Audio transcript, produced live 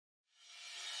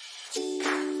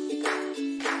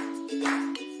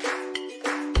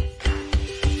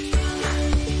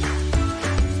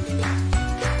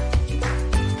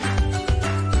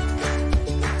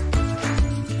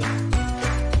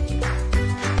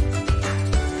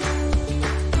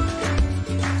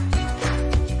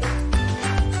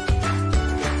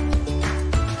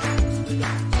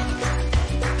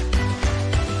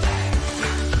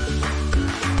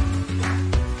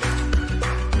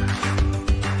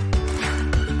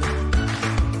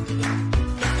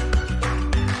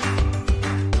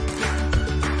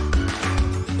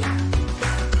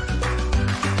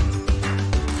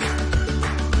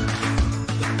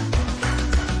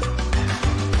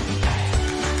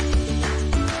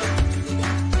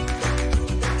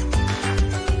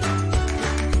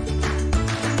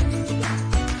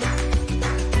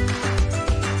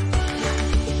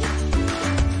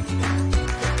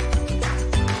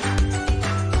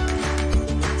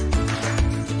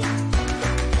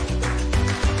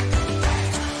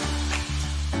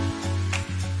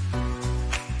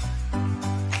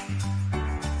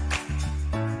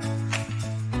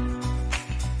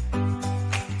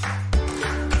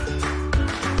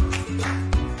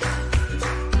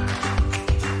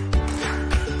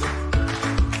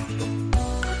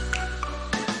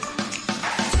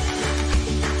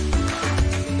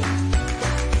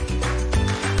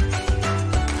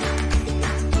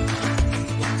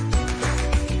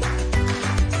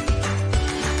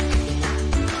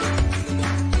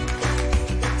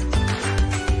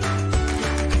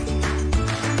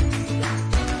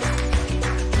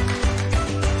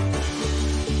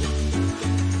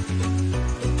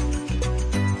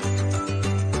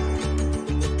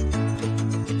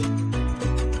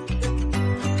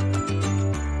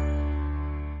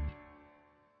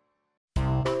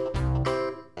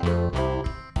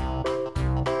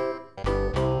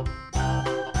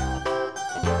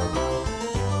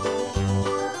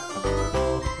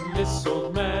This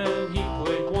old man, he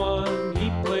played one. He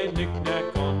played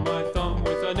knick-knack on my thumb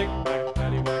with a knick-knack,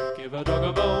 paddywhack, give a dog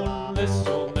a bone. This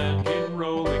old man came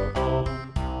rolling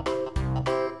home.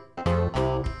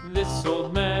 This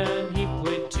old man, he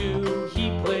played two. He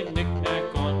played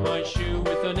knick-knack on my shoe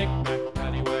with a knick-knack,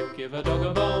 paddywhack, give a dog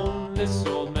a bone. This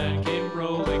old man came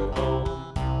rolling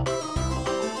home.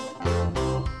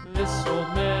 This old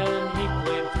man, he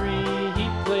played three. He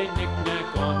played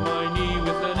knick-knack on my knee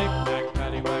with a knick-knack,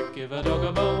 paddywhack, give a dog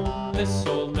a bone. This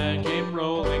old man came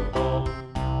rolling home.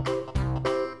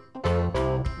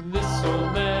 This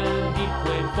old man, he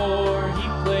played four. He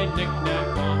played knick-knack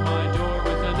on my door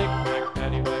with a knick-knack,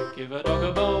 paddywhack, give a dog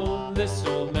a bone. This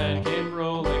old man came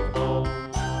rolling home.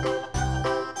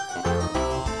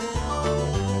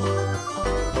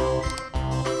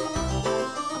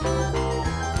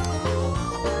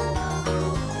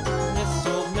 This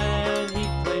old man, he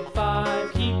played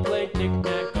five. He played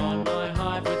knick-knack on my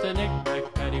hive with a knick-knack,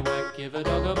 paddywhack, give a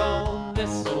dog a bone.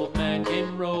 This old man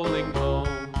came rolling home.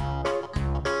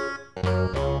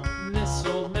 This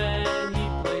old man, he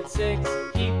played six.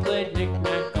 He played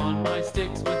knick-knack on my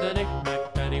sticks with a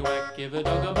knick-knack, paddywhack, give a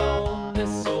dog a bone.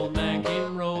 This old man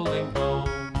came rolling home.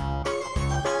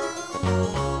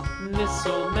 This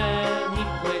old man, he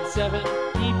played seven.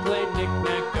 He played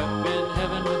knick-knack up in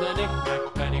heaven with a knick-knack,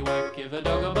 paddywhack, give a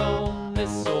dog a bone.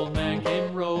 This old man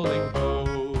came rolling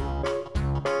home.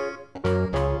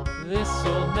 This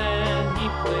old man, he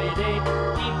played eight.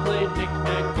 He played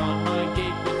knick-knack on my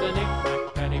gate with a knick-knack,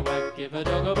 paddywhack, give a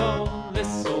dog a bone.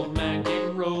 This old man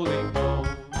came rolling home.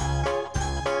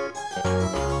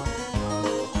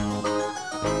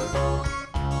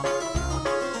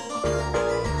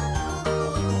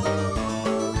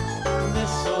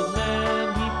 This old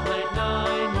man, he played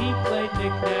nine. He played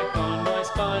knick-knack on my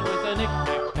spine with a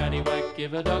knick-knack, paddywhack,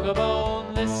 give a dog a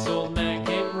bone. This old man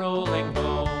came rolling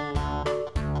home.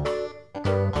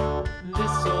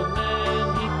 This old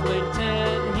man, he played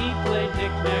ten. He played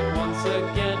knick-knack once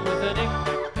again with a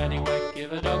knick-knack, paddywhack,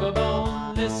 give a dog a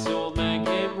bone. This old man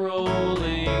came rolling